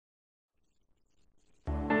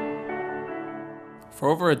For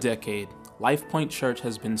over a decade, LifePoint Church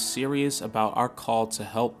has been serious about our call to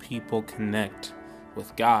help people connect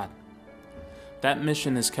with God. That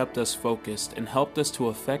mission has kept us focused and helped us to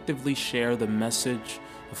effectively share the message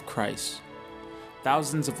of Christ.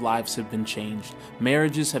 Thousands of lives have been changed,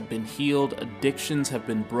 marriages have been healed, addictions have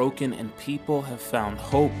been broken, and people have found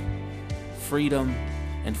hope, freedom,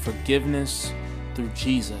 and forgiveness through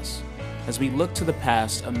Jesus. As we look to the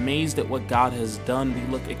past, amazed at what God has done,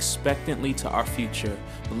 we look expectantly to our future,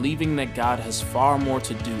 believing that God has far more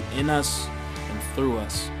to do in us and through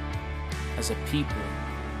us. As a people,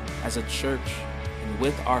 as a church, and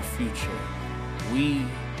with our future, we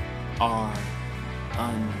are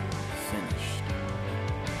unfinished.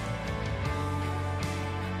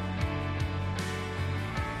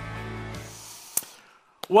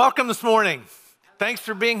 Welcome this morning. Thanks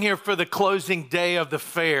for being here for the closing day of the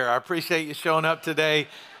fair. I appreciate you showing up today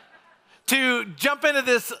to jump into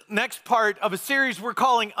this next part of a series we're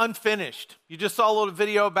calling Unfinished. You just saw a little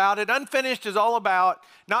video about it. Unfinished is all about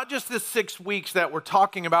not just the 6 weeks that we're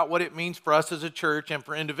talking about what it means for us as a church and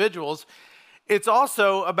for individuals. It's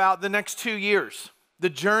also about the next 2 years,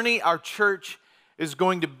 the journey our church is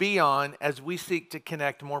going to be on as we seek to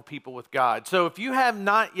connect more people with God. So if you have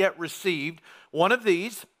not yet received one of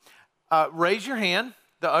these, raise your hand.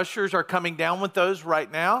 The ushers are coming down with those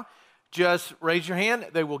right now. Just raise your hand.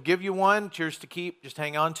 They will give you one. Cheers to keep. Just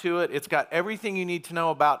hang on to it. It's got everything you need to know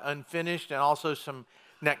about Unfinished and also some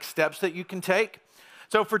next steps that you can take.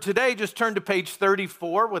 So for today, just turn to page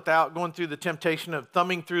 34 without going through the temptation of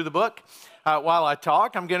thumbing through the book while I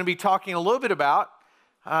talk. I'm going to be talking a little bit about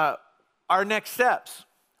our next steps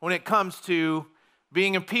when it comes to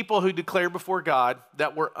being a people who declare before God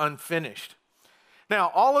that we're unfinished. Now,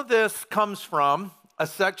 all of this comes from a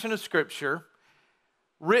section of Scripture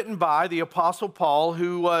written by the Apostle Paul,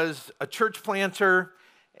 who was a church planter,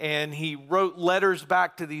 and he wrote letters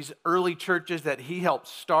back to these early churches that he helped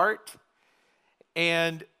start.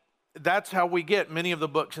 And that's how we get many of the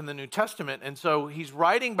books in the New Testament. And so he's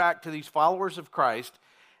writing back to these followers of Christ,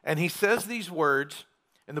 and he says these words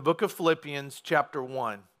in the book of Philippians, chapter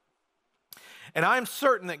 1. And I am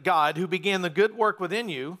certain that God, who began the good work within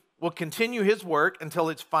you, will continue his work until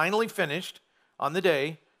it's finally finished on the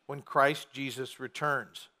day when Christ Jesus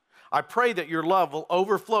returns. I pray that your love will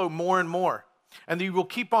overflow more and more, and that you will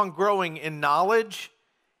keep on growing in knowledge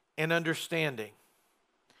and understanding.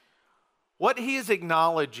 What he is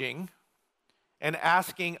acknowledging and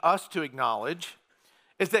asking us to acknowledge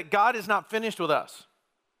is that God is not finished with us.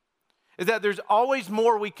 Is that there's always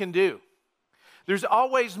more we can do. There's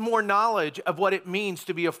always more knowledge of what it means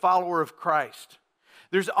to be a follower of Christ.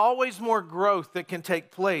 There's always more growth that can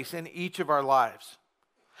take place in each of our lives.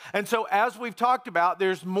 And so as we've talked about,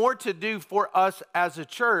 there's more to do for us as a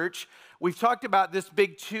church. We've talked about this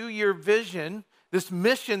big 2-year vision, this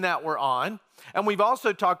mission that we're on. And we've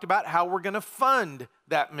also talked about how we're going to fund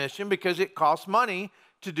that mission because it costs money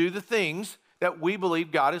to do the things that we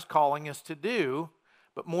believe God is calling us to do.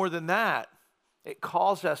 But more than that, it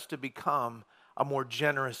calls us to become a more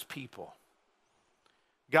generous people.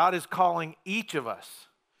 God is calling each of us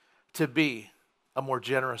to be a more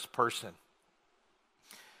generous person.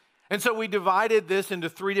 And so we divided this into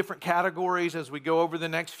 3 different categories as we go over the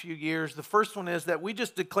next few years. The first one is that we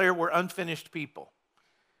just declare we're unfinished people.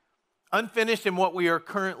 Unfinished in what we are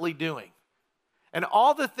currently doing. And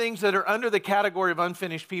all the things that are under the category of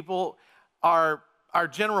unfinished people are our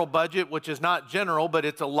general budget, which is not general, but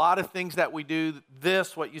it's a lot of things that we do.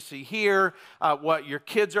 This, what you see here, what your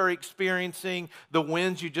kids are experiencing, the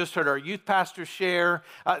wins you just heard our youth pastor share.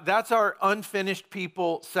 That's our unfinished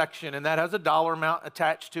people section, and that has a dollar amount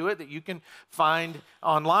attached to it that you can find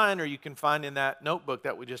online or you can find in that notebook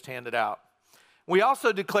that we just handed out. We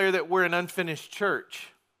also declare that we're an unfinished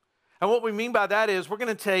church. And what we mean by that is we're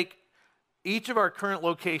going to take each of our current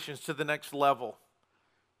locations to the next level,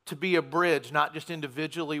 to be a bridge, not just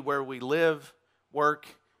individually where we live, work,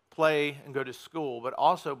 play, and go to school, but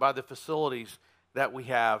also by the facilities that we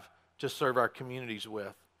have to serve our communities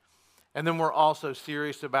with. And then we're also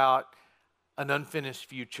serious about an unfinished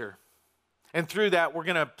future. And through that, we're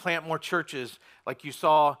going to plant more churches, like you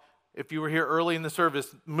saw if you were here early in the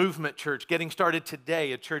service, Movement Church, getting started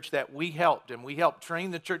today, a church that we helped, and we helped train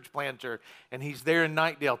the church planter, and he's there in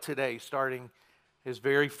Knightdale today, starting his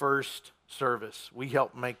very first service. We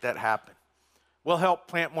help make that happen. We'll help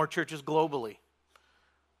plant more churches globally.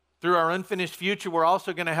 Through our unfinished future, we're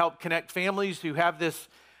also going to help connect families who have this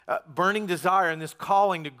burning desire and this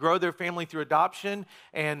calling to grow their family through adoption,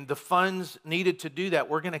 and the funds needed to do that.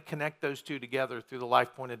 We're going to connect those two together through the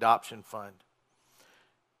LifePoint Adoption Fund.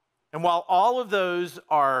 And while all of those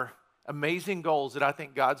are amazing goals that I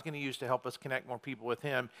think God's going to use to help us connect more people with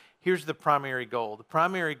Him. Here's the primary goal. The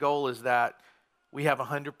primary goal is that we have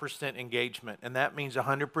 100% engagement, and that means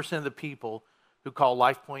 100% of the people who call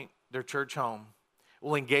LifePoint their church home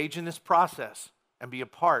will engage in this process and be a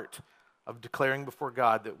part of declaring before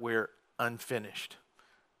God that we're unfinished.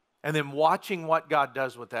 And then watching what God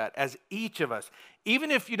does with that as each of us,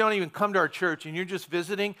 even if you don't even come to our church and you're just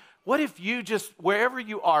visiting, what if you just, wherever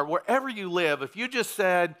you are, wherever you live, if you just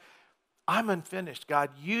said, I'm unfinished,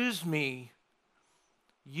 God, use me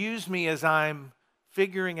as I'm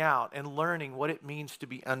figuring out and learning what it means to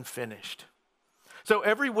be unfinished. So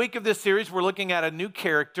every week of this series, we're looking at a new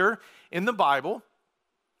character in the Bible,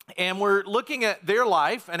 and we're looking at their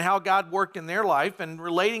life and how God worked in their life and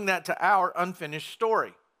relating that to our unfinished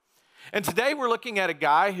story. And today we're looking at a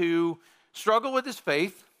guy who struggled with his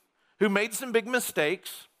faith, who made some big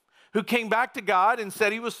mistakes, who came back to God and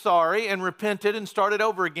said he was sorry and repented and started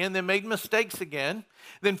over again, then made mistakes again,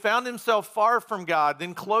 then found himself far from God,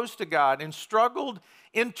 then close to God, and struggled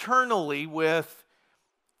internally with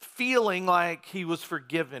feeling like he was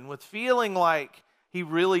forgiven, with feeling like he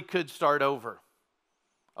really could start over.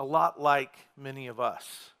 A lot like many of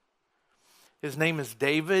us. His name is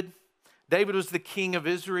David. David was the king of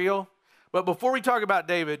Israel. But before we talk about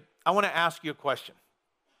David, I want to ask you a question.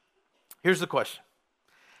 Here's the question.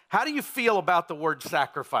 How do you feel about the word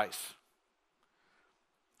sacrifice?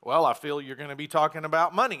 Well, I feel you're going to be talking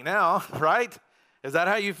about money now, right? Is that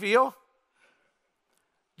how you feel?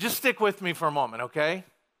 Just stick with me for a moment, okay?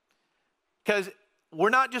 Because we're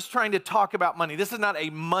not just trying to talk about money. This is not a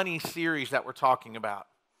money series that we're talking about.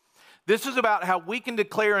 This is about how we can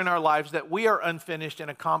declare in our lives that we are unfinished and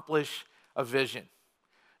accomplish a vision.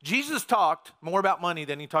 Jesus talked more about money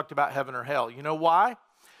than he talked about heaven or hell. You know why?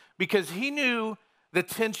 Because he knew the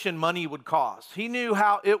tension money would cause. He knew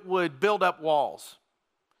how it would build up walls.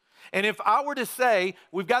 And if I were to say,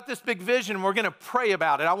 we've got this big vision and we're going to pray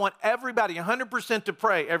about it, I want everybody 100% to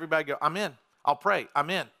pray. Everybody go, I'm in. I'll pray. I'm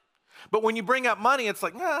in. But when you bring up money, it's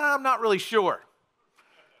like, nah, I'm not really sure.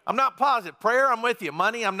 I'm not positive. Prayer, I'm with you.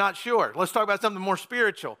 Money, I'm not sure. Let's talk about something more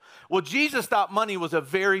spiritual. Well, Jesus thought money was a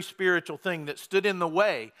very spiritual thing that stood in the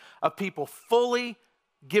way of people fully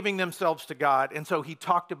giving themselves to God. And so he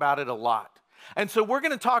talked about it a lot. And so we're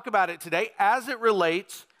going to talk about it today as it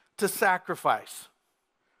relates to sacrifice.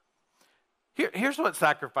 Here's what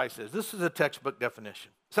sacrifice is. This is a textbook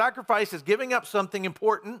definition. Sacrifice is giving up something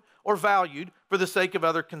important or valued for the sake of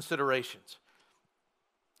other considerations.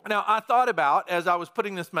 Now, I thought about, as I was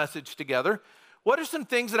putting this message together, what are some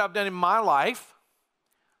things that I've done in my life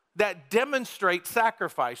that demonstrate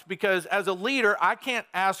sacrifice? Because as a leader, I can't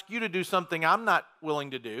ask you to do something I'm not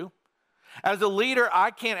willing to do. As a leader, I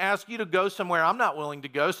can't ask you to go somewhere I'm not willing to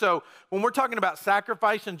go. So when we're talking about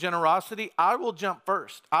sacrifice and generosity, I will jump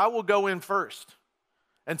first. I will go in first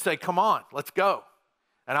and say, come on, let's go.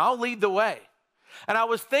 And I'll lead the way. And I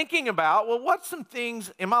was thinking about, well, what's some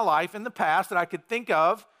things in my life in the past that I could think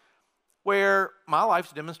of where my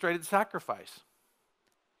life's demonstrated sacrifice?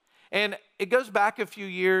 And it goes back a few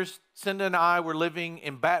years. Cinda and I were living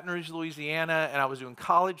in Baton Rouge, Louisiana, and I was doing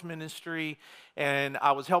college ministry, and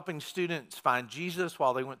I was helping students find Jesus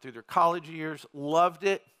while they went through their college years. Loved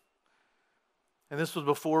it. And this was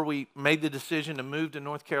before we made the decision to move to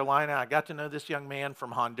North Carolina. I got to know this young man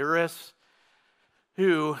from Honduras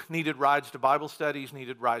who needed rides to Bible studies,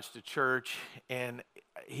 needed rides to church, and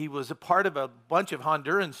he was a part of a bunch of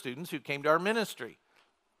Honduran students who came to our ministry.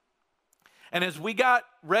 And as we got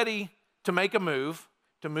ready to make a move,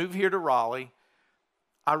 to move here to Raleigh,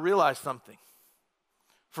 I realized something.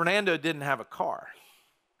 Fernando didn't have a car,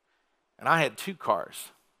 and I had 2 cars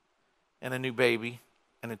and a new baby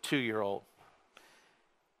and a 2-year-old.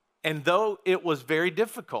 And though it was very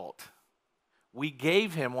difficult, we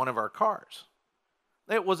gave him one of our cars.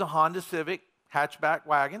 It was a Honda Civic hatchback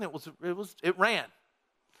wagon. It ran.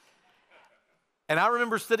 And I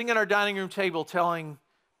remember sitting at our dining room table telling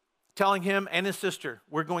him and his sister,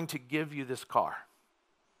 we're going to give you this car.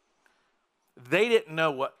 They didn't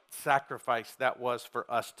know what sacrifice that was for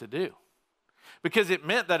us to do, because it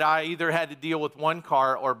meant that I either had to deal with one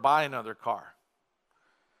car or buy another car.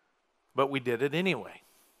 But we did it anyway.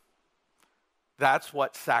 That's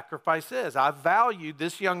what sacrifice is. I valued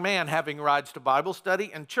this young man having rides to Bible study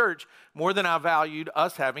and church more than I valued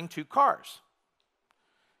us having 2 cars.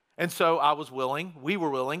 And so we were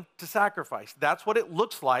willing to sacrifice. That's what it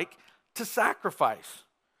looks like to sacrifice.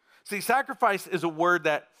 See, sacrifice is a word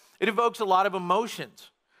that it evokes a lot of emotions.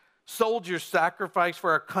 Soldiers sacrifice for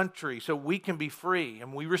our country so we can be free,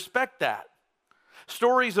 and we respect that.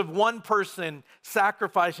 Stories of one person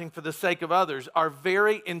sacrificing for the sake of others are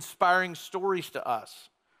very inspiring stories to us.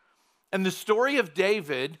 And the story of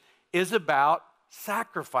David is about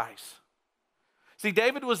sacrifice. See,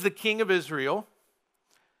 David was the king of Israel,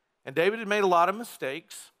 and David had made a lot of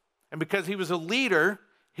mistakes. And because he was a leader,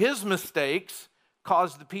 his mistakes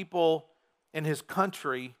caused the people in his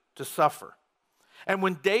country to suffer. And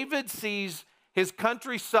when David sees his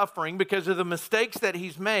country suffering because of the mistakes that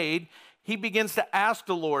he's made, he begins to ask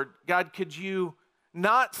the Lord, God, could you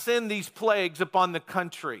not send these plagues upon the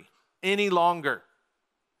country any longer?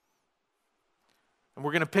 And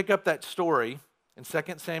we're going to pick up that story in 2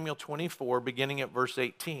 Samuel 24, beginning at verse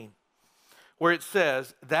 18, where it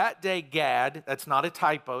says, that day Gad, that's not a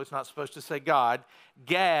typo, it's not supposed to say God,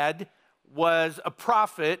 Gad was a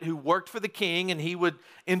prophet who worked for the king, and he would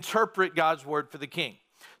interpret God's word for the king.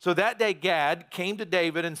 So that day Gad came to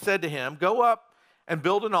David and said to him, go up and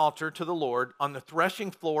build an altar to the Lord on the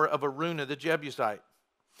threshing floor of Araunah the Jebusite.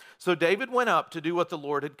 So David went up to do what the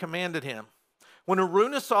Lord had commanded him. When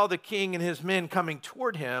Araunah saw the king and his men coming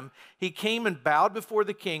toward him, he came and bowed before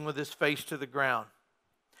the king with his face to the ground.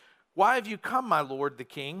 Why have you come, my lord the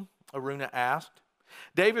king? Araunah asked.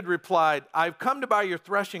 David replied, I've come to buy your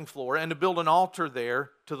threshing floor and to build an altar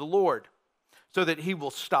there to the Lord, so that he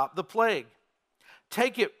will stop the plague.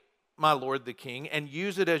 Take it, my lord the king, and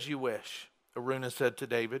use it as you wish, Araunah said to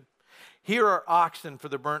David. Here are oxen for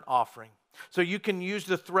the burnt offering, so you can use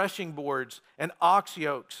the threshing boards and ox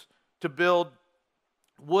yokes to build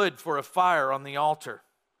wood for a fire on the altar.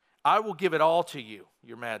 I will give it all to you,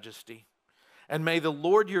 your majesty, and may the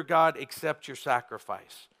Lord your God accept your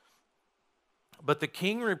sacrifice. But the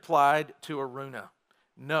king replied to Araunah,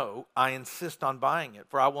 no, I insist on buying it,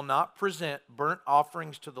 for I will not present burnt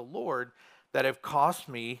offerings to the Lord that have cost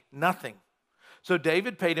me nothing. So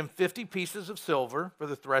David paid him 50 pieces of silver for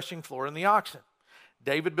the threshing floor and the oxen.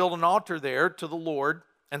 David built an altar there to the Lord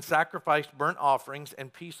and sacrificed burnt offerings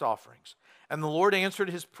and peace offerings. And the Lord answered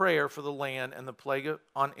his prayer for the land, and the plague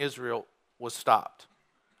on Israel was stopped.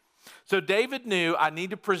 So David knew, I need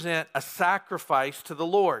to present a sacrifice to the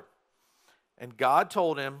Lord. And God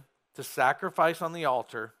told him to sacrifice on the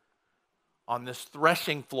altar on this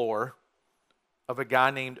threshing floor of a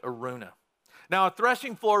guy named Araunah. Now, a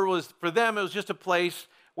threshing floor was, for them, it was just a place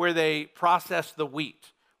where they processed the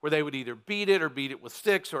wheat, where they would either beat it or beat it with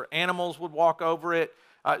sticks, or animals would walk over it,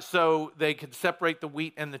 so they could separate the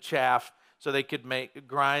wheat and the chaff, so they could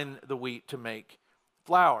grind the wheat to make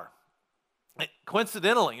flour.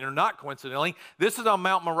 Coincidentally, or not coincidentally, this is on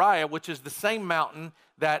Mount Moriah, which is the same mountain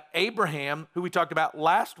that Abraham, who we talked about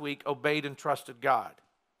last week, obeyed and trusted God.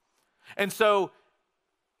 And so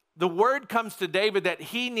the word comes to David that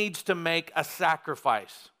he needs to make a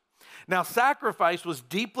sacrifice. Now, sacrifice was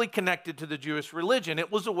deeply connected to the Jewish religion.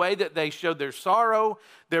 It was a way that they showed their sorrow,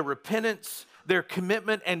 their repentance, their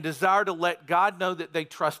commitment, and desire to let God know that they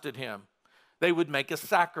trusted him. They would make a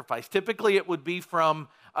sacrifice. Typically, it would be from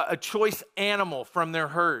a choice animal from their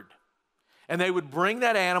herd. And they would bring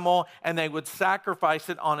that animal and they would sacrifice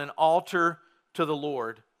it on an altar to the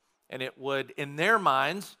Lord. And it would, in their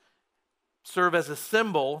minds, serve as a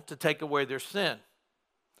symbol to take away their sin.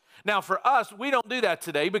 Now, for us, we don't do that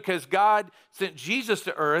today because God sent Jesus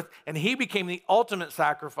to earth and he became the ultimate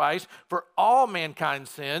sacrifice for all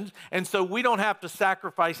mankind's sins. And so we don't have to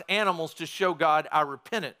sacrifice animals to show God our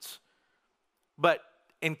repentance. But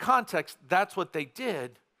in context, that's what they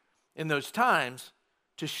did in those times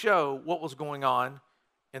to show what was going on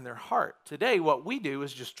in their heart. Today, what we do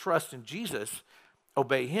is just trust in Jesus,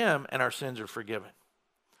 obey him, and our sins are forgiven.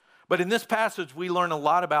 But in this passage, we learn a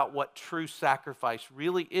lot about what true sacrifice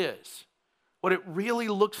really is, what it really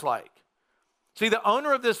looks like. See, the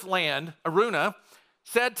owner of this land, Araunah,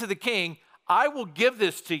 said to the king, I will give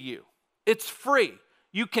this to you. It's free.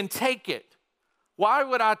 You can take it. Why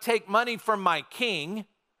would I take money from my king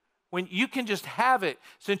when you can just have it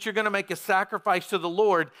since you're going to make a sacrifice to the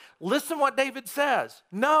Lord? Listen what David says.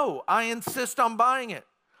 No, I insist on buying it.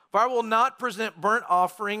 For I will not present burnt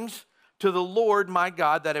offerings to the Lord my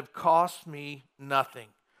God that have cost me nothing.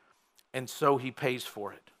 And so he pays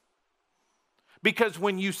for it. Because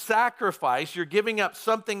when you sacrifice, you're giving up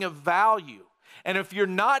something of value. And if you're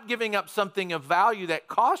not giving up something of value that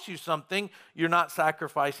costs you something, you're not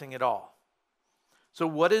sacrificing at all. So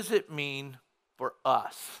what does it mean for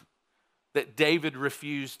us that David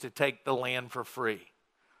refused to take the land for free?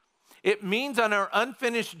 It means on our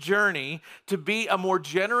unfinished journey to be a more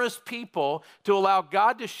generous people, to allow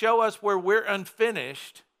God to show us where we're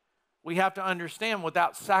unfinished. We have to understand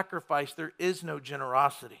without sacrifice, there is no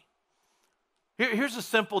generosity. Here's a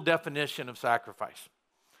simple definition of sacrifice.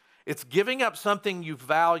 It's giving up something you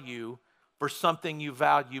value for something you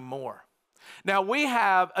value more. Now, we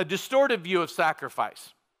have a distorted view of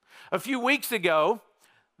sacrifice. A few weeks ago,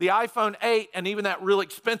 the iPhone 8 and even that real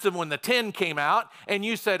expensive one, the 10 came out, and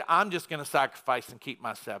you said, I'm just going to sacrifice and keep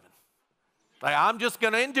my 7. Like, I'm just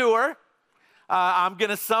going to endure. I'm going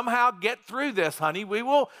to somehow get through this, honey. We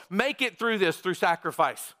will make it through this through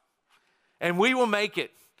sacrifice. And we will make it.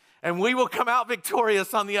 And we will come out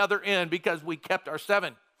victorious on the other end because we kept our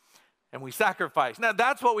 7 and we sacrificed. Now,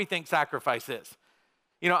 that's what we think sacrifice is.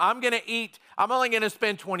 You know, I'm only going to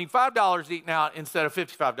spend $25 eating out instead of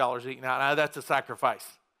 $55 eating out. Now, that's a sacrifice.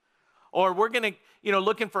 Or we're going to,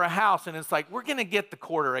 looking for a house, and it's like, we're going to get the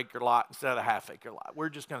quarter-acre lot instead of the half-acre lot. We're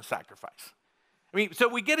just going to sacrifice. I mean, so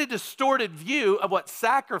we get a distorted view of what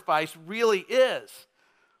sacrifice really is.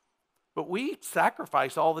 But we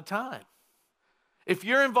sacrifice all the time. If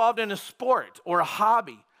you're involved in a sport or a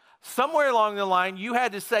hobby, somewhere along the line, you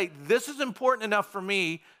had to say, this is important enough for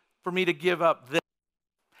me to give up this.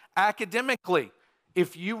 Academically,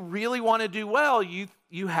 if you really want to do well, you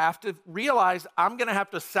have to realize I'm going to have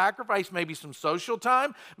to sacrifice maybe some social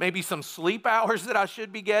time, maybe some sleep hours that I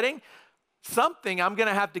should be getting. Something I'm going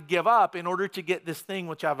to have to give up in order to get this thing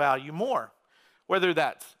which I value more. Whether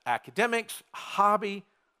that's academics, hobby,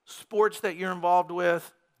 sports that you're involved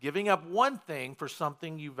with, giving up one thing for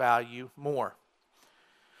something you value more.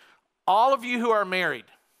 All of you who are married,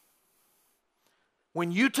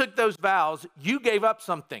 when you took those vows, you gave up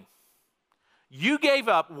something. You gave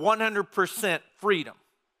up 100% freedom,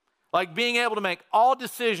 like being able to make all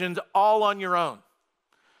decisions all on your own.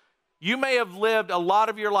 You may have lived a lot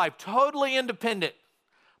of your life totally independent,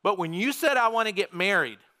 but when you said, I want to get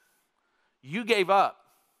married, you gave up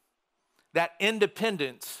that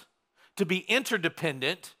independence to be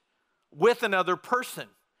interdependent with another person,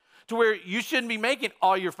 to where you shouldn't be making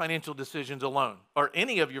all your financial decisions alone, or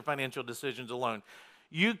any of your financial decisions alone.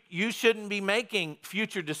 You shouldn't be making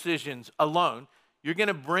future decisions alone. You're going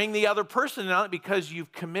to bring the other person on it because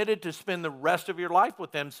you've committed to spend the rest of your life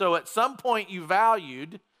with them. So at some point you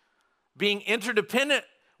valued being interdependent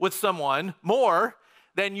with someone more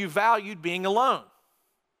than you valued being alone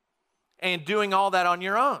and doing all that on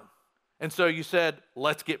your own. And so you said,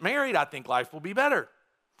 let's get married. I think life will be better.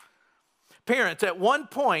 Parents, at one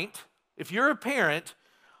point, if you're a parent,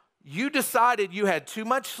 you decided you had too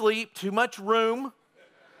much sleep, too much room,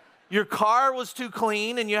 your car was too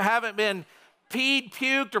clean, and you haven't been peed,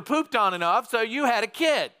 puked, or pooped on enough, so you had a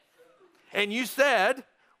kid. And you said,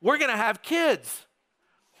 we're going to have kids.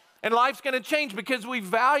 And life's going to change because we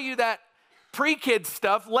value that pre-kid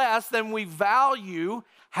stuff less than we value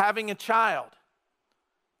having a child.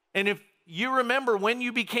 And if you remember when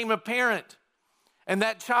you became a parent and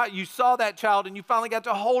that child, you saw that child and you finally got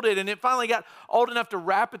to hold it and it finally got old enough to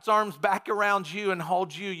wrap its arms back around you and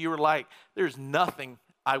hold you, you were like, there's nothing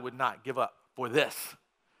I would not give up for this.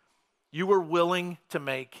 You were willing to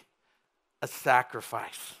make a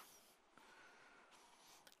sacrifice.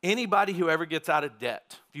 Anybody who ever gets out of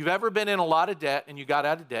debt, if you've ever been in a lot of debt and you got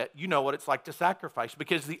out of debt, you know what it's like to sacrifice,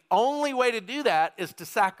 because the only way to do that is to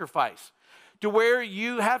sacrifice, to where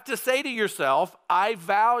you have to say to yourself, I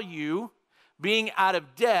value being out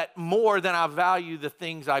of debt more than I value the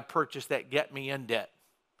things I purchased that get me in debt.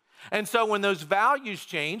 And so when those values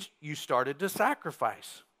changed, you started to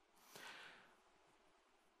sacrifice.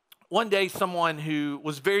 One day, someone who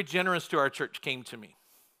was very generous to our church came to me.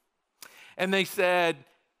 And they said,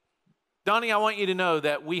 Donnie, I want you to know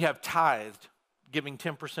that we have tithed, giving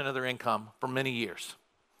 10% of their income for many years.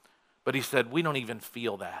 But he said, we don't even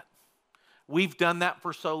feel that. We've done that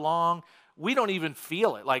for so long, we don't even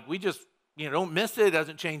feel it. Like we just, don't miss it. It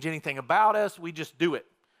doesn't change anything about us. We just do it.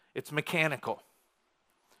 It's mechanical.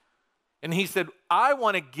 And he said, I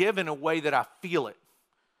want to give in a way that I feel it.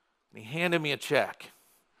 And he handed me a check.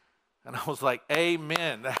 And I was like,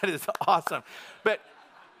 amen, that is awesome. But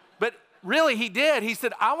really, he did. He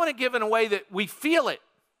said, I want to give in a way that we feel it.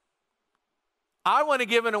 I want to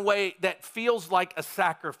give in a way that feels like a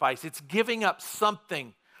sacrifice. It's giving up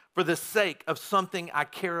something for the sake of something I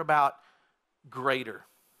care about greater.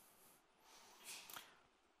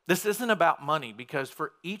 This isn't about money, because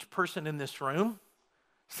for each person in this room,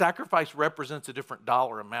 sacrifice represents a different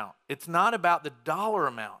dollar amount. It's not about the dollar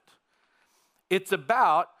amount. It's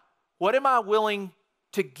about what am I willing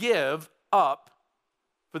to give up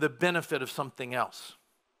for the benefit of something else?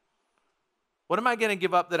 What am I going to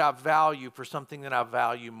give up that I value for something that I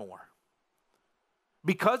value more?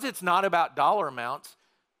 Because it's not about dollar amounts,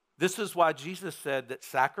 this is why Jesus said that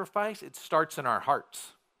sacrifice, it starts in our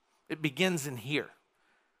hearts. It begins in here.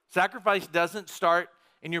 Sacrifice doesn't start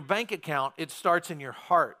in your bank account, it starts in your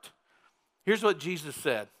heart. Here's what Jesus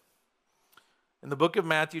said. In the book of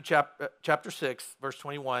Matthew, chapter 6, verse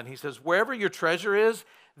 21, he says, wherever your treasure is,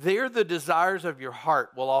 there the desires of your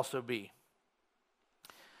heart will also be.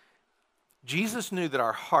 Jesus knew that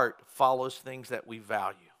our heart follows things that we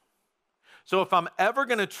value. So if I'm ever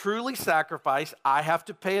going to truly sacrifice, I have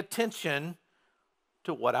to pay attention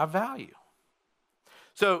to what I value.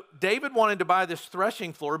 So David wanted to buy this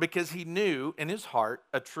threshing floor because he knew in his heart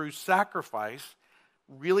a true sacrifice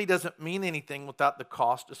really doesn't mean anything without the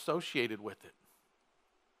cost associated with it.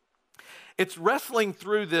 It's wrestling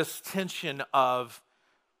through this tension of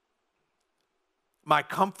my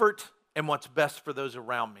comfort and what's best for those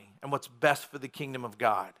around me and what's best for the kingdom of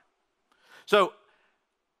God. So,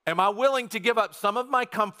 am I willing to give up some of my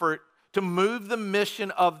comfort to move the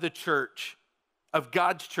mission of the church, of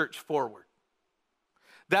God's church, forward?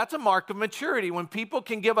 That's a mark of maturity, when people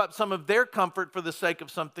can give up some of their comfort for the sake of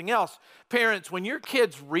something else. Parents, when your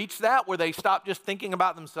kids reach that, where they stop just thinking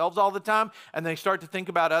about themselves all the time and they start to think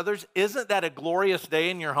about others, isn't that a glorious day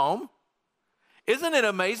in your home? Isn't it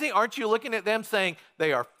amazing? Aren't you looking at them saying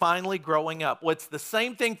they are finally growing up? Well, it's the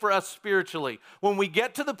same thing for us spiritually. When we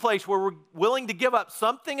get to the place where we're willing to give up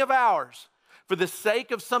something of ours for the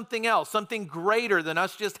sake of something else, something greater than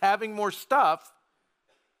us just having more stuff,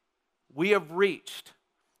 we have reached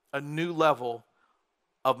a new level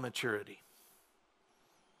of maturity.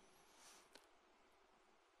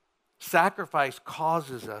 Sacrifice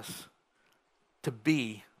causes us to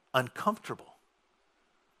be uncomfortable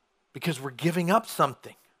because we're giving up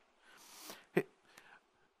something.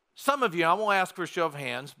 Some of you, I won't ask for a show of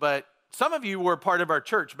hands, but some of you were part of our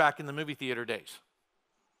church back in the movie theater days.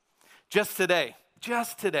 Just today,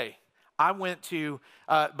 I went to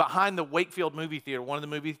behind the Wakefield movie theater, one of the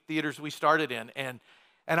movie theaters we started in, and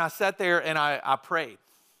I sat there and I prayed.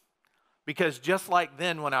 Because just like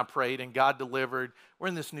then when I prayed and God delivered, we're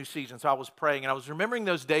in this new season, so I was praying and I was remembering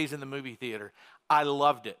those days in the movie theater. I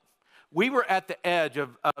loved it. We were at the edge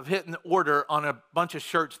of hitting the order on a bunch of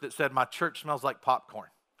shirts that said, "My church smells like popcorn."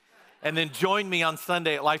 And then join me on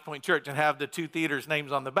Sunday at Life Point Church and have the two theaters'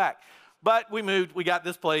 names on the back. But we moved, we got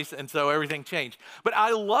this place, and so everything changed. But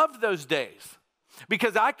I loved those days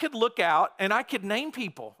because I could look out and I could name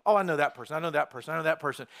people. Oh, I know that person, I know that person, I know that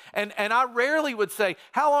person. And I rarely would say,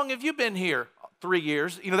 "How long have you been here?" 3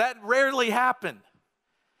 years. You know, that rarely happened.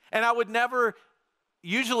 And I would never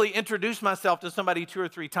usually introduce myself to somebody 2 or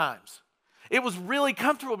 3 times. It was really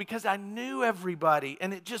comfortable because I knew everybody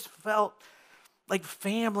and it just felt like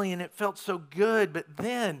family and it felt so good. But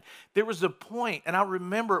then there was a point, and I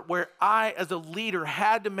remember, where I, as a leader,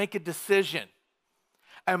 had to make a decision.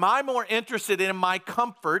 Am I more interested in my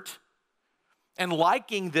comfort and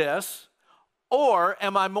liking this, or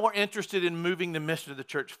am I more interested in moving the mission of the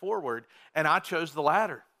church forward? And I chose the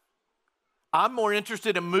latter. I'm more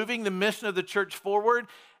interested in moving the mission of the church forward,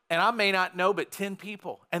 and I may not know but 10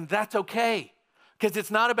 people, and that's okay. Because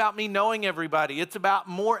it's not about me knowing everybody. It's about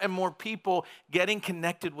more and more people getting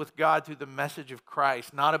connected with God through the message of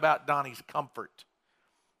Christ, not about Donnie's comfort.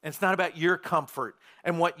 And it's not about your comfort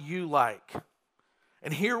and what you like.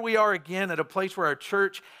 And here we are again at a place where our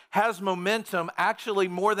church has momentum, actually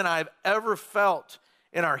more than I've ever felt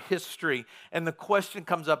in our history. And the question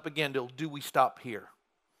comes up again, do we stop here?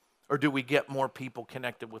 Or do we get more people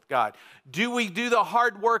connected with God? Do we do the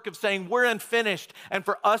hard work of saying we're unfinished, and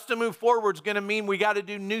for us to move forward is going to mean we got to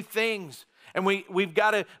do new things, and we've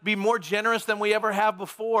got to be more generous than we ever have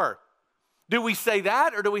before? Do we say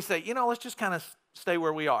that, or do we say, let's just kind of stay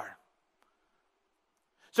where we are?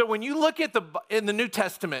 So when you look at in the New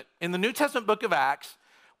Testament book of Acts,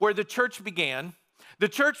 where the church began, the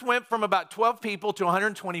church went from about 12 people to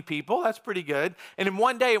 120 people. That's pretty good. And in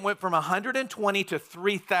one day, it went from 120 to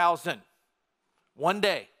 3,000. One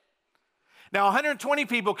day. Now, 120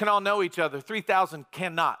 people can all know each other. 3,000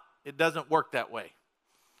 cannot. It doesn't work that way.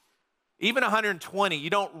 Even 120,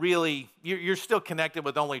 you're still connected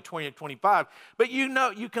with only 20 or 25, but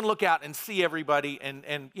you can look out and see everybody and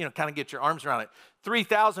kind of get your arms around it.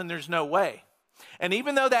 3,000, there's no way. And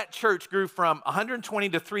even though that church grew from 120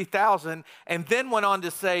 to 3,000 and then went on to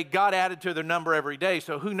say God added to their number every day,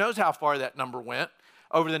 so who knows how far that number went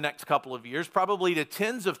over the next couple of years, probably to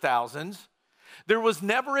tens of thousands, there was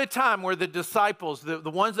never a time where the disciples, the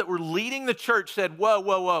ones that were leading the church, said, whoa,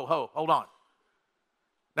 hold on.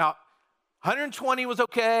 Now, 120 was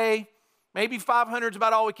okay, maybe 500 is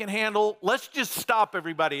about all we can handle. Let's just stop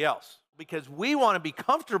everybody else because we want to be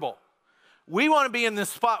comfortable. We want to be in this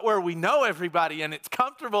spot where we know everybody and it's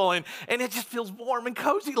comfortable and it just feels warm and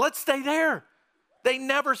cozy. Let's stay there. They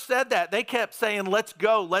never said that. They kept saying, let's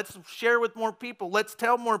go. Let's share with more people. Let's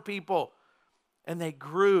tell more people. And they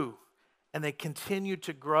grew and they continued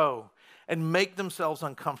to grow and make themselves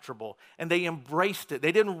uncomfortable. And they embraced it.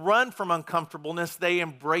 They didn't run from uncomfortableness. They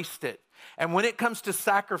embraced it. And when it comes to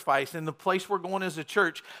sacrifice in the place we're going as a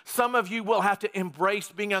church, some of you will have to embrace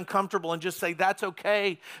being uncomfortable and just say, that's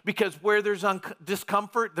okay, because where there's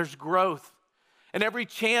discomfort, there's growth. And every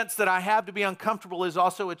chance that I have to be uncomfortable is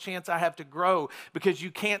also a chance I have to grow, because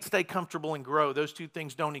you can't stay comfortable and grow. Those two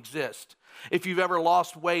things don't exist. If you've ever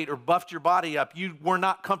lost weight or buffed your body up, you were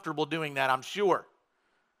not comfortable doing that, I'm sure.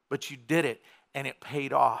 But you did it, and it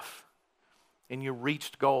paid off, and you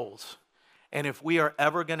reached goals. And if we are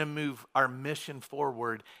ever going to move our mission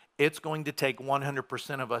forward, it's going to take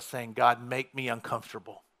 100% of us saying, God, make me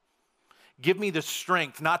uncomfortable. Give me the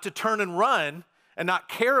strength not to turn and run and not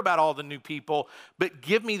care about all the new people, but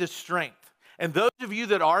give me the strength. And those of you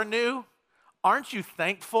that are new, aren't you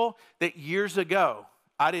thankful that years ago,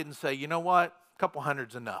 I didn't say, you know what, a couple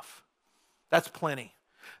hundred's enough. That's plenty.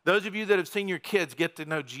 Those of you that have seen your kids get to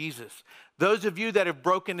know Jesus, those of you that have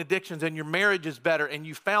broken addictions and your marriage is better and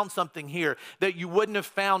you found something here that you wouldn't have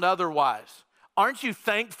found otherwise, aren't you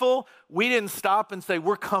thankful we didn't stop and say,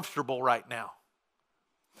 we're comfortable right now?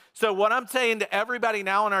 So what I'm saying to everybody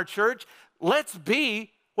now in our church, let's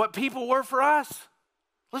be what people were for us.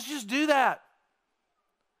 Let's just do that.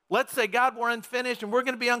 Let's say, God, we're unfinished and we're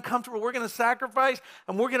going to be uncomfortable. We're going to sacrifice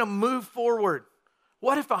and we're going to move forward.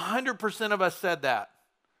 What if 100% of us said that?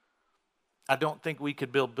 I don't think we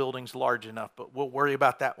could build buildings large enough, but we'll worry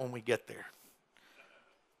about that when we get there.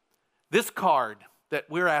 This card that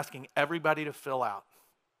we're asking everybody to fill out,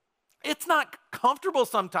 it's not comfortable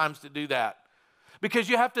sometimes to do that, because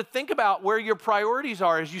you have to think about where your priorities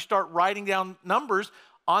are as you start writing down numbers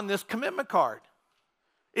on this commitment card.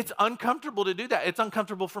 It's uncomfortable to do that. It's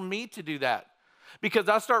uncomfortable for me to do that, because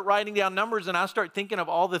I start writing down numbers and I start thinking of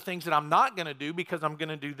all the things that I'm not going to do because I'm going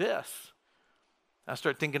to do this. I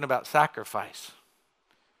start thinking about sacrifice.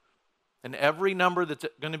 And every number that's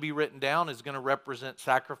going to be written down is going to represent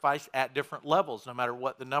sacrifice at different levels. No matter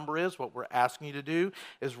what the number is, what we're asking you to do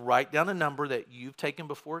is write down a number that you've taken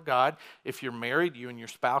before God. If you're married, you and your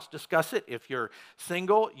spouse discuss it. If you're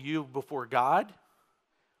single, you before God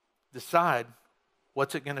decide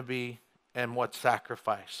what's it going to be and what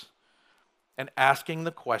sacrifice. And asking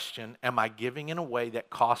the question, am I giving in a way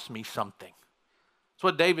that costs me something? That's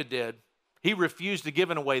what David did. He refused to give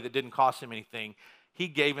in a way that didn't cost him anything. He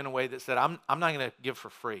gave in a way that said, I'm not going to give for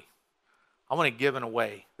free. I want to give in a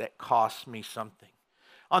way that costs me something.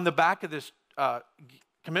 On the back of this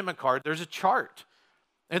commitment card, there's a chart.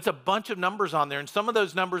 And it's a bunch of numbers on there. And some of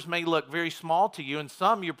those numbers may look very small to you. And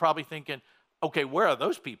some you're probably thinking, okay, where are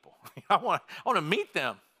those people? I want to meet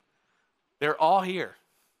them. They're all here.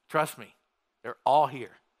 Trust me, they're all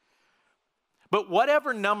here. But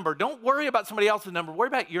whatever number, don't worry about somebody else's number. Worry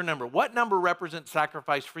about your number. What number represents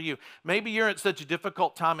sacrifice for you? Maybe you're at such a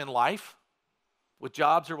difficult time in life with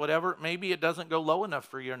jobs or whatever. Maybe it doesn't go low enough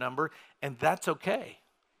for your number, and that's okay.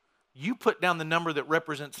 You put down the number that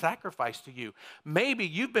represents sacrifice to you. Maybe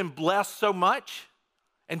you've been blessed so much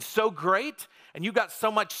and so great, and you got so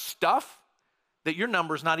much stuff that your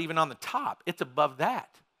number's not even on the top. It's above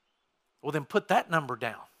that. Well, then put that number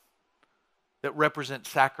down that represents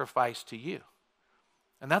sacrifice to you.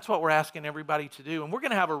 And that's what we're asking everybody to do. And we're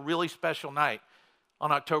going to have a really special night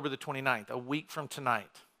on October the 29th, a week from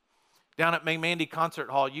tonight. Down at Mandy Concert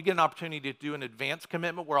Hall, you get an opportunity to do an advanced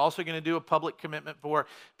commitment. We're also going to do a public commitment for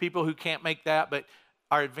people who can't make that. But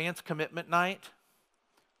our advanced commitment night,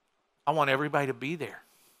 I want everybody to be there.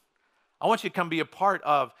 I want you to come be a part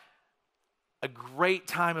of a great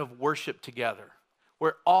time of worship together,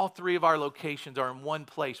 where all three of our locations are in one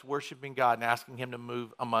place, worshiping God and asking Him to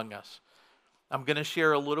move among us. I'm going to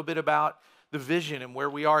share a little bit about the vision and where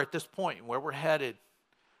we are at this point and where we're headed.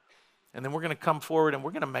 And then we're going to come forward and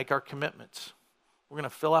we're going to make our commitments. We're going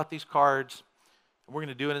to fill out these cards, and we're going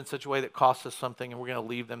to do it in such a way that costs us something, and we're going to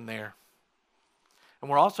leave them there. And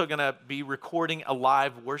we're also going to be recording a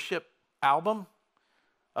live worship album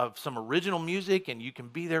of some original music, and you can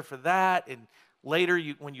be there for that. And later,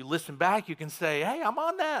 when you listen back, you can say, hey, I'm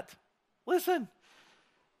on that. Listen.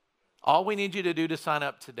 All we need you to do to sign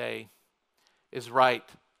up today is write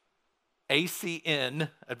ACN,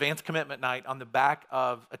 Advanced Commitment Night, on the back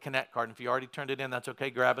of a Connect card. And if you already turned it in, that's okay.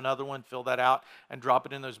 Grab another one, fill that out, and drop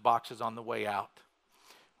it in those boxes on the way out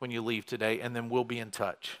when you leave today, and then we'll be in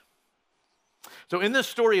touch. So in this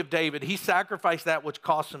story of David, he sacrificed that which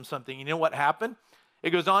cost him something. You know what happened?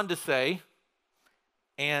 It goes on to say,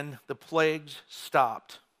 and the plagues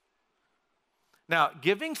stopped. Now,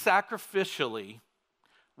 giving sacrificially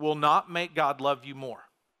will not make God love you more.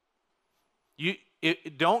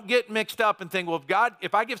 Don't get mixed up and think, well,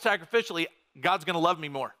 if I give sacrificially, God's going to love me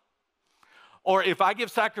more. Or if I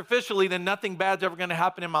give sacrificially, then nothing bad's ever going to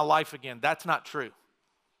happen in my life again. That's not true.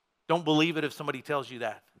 Don't believe it if somebody tells you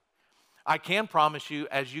that. I can promise you,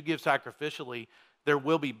 as you give sacrificially, there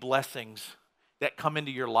will be blessings that come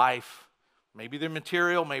into your life. Maybe they're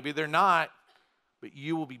material, maybe they're not, but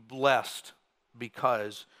you will be blessed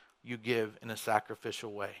because you give in a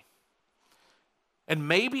sacrificial way. And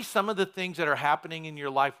maybe some of the things that are happening in your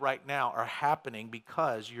life right now are happening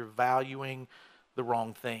because you're valuing the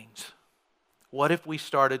wrong things. What if we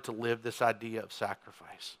started to live this idea of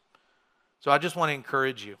sacrifice? So I just want to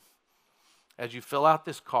encourage you, as you fill out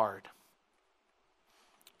this card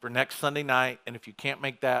for next Sunday night, and if you can't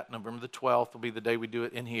make that, November the 12th will be the day we do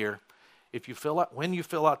it in here. When you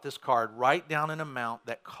fill out this card, write down an amount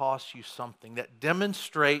that costs you something, that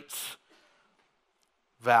demonstrates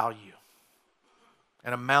value,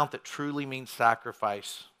 an amount that truly means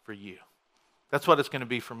sacrifice for you. That's what it's going to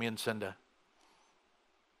be for me and Cinda.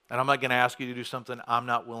 And I'm not going to ask you to do something I'm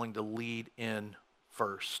not willing to lead in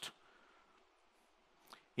first.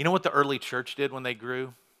 You know what the early church did when they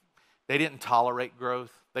grew? They didn't tolerate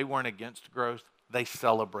growth. They weren't against growth. They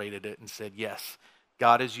celebrated it and said, yes,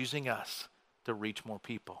 God is using us to reach more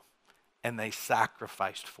people. And they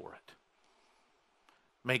sacrificed for it.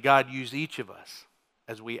 May God use each of us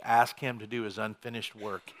as we ask him to do his unfinished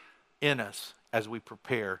work in us as we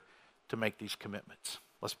prepare to make these commitments.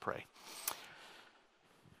 Let's pray.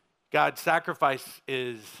 God, sacrifice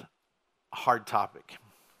is a hard topic.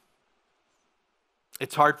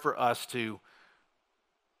 It's hard for us to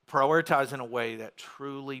prioritize in a way that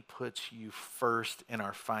truly puts you first in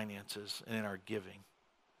our finances and in our giving.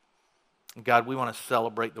 And God, we want to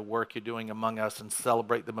celebrate the work you're doing among us and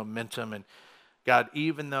celebrate the momentum. And God,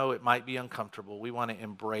 even though it might be uncomfortable, we want to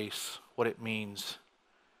embrace what it means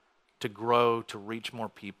to grow, to reach more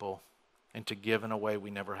people, and to give in a way we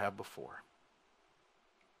never have before.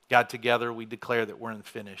 God, together we declare that we're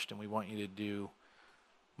unfinished, and we want you to do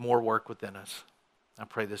more work within us. I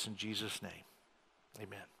pray this in Jesus' name.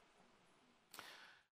 Amen.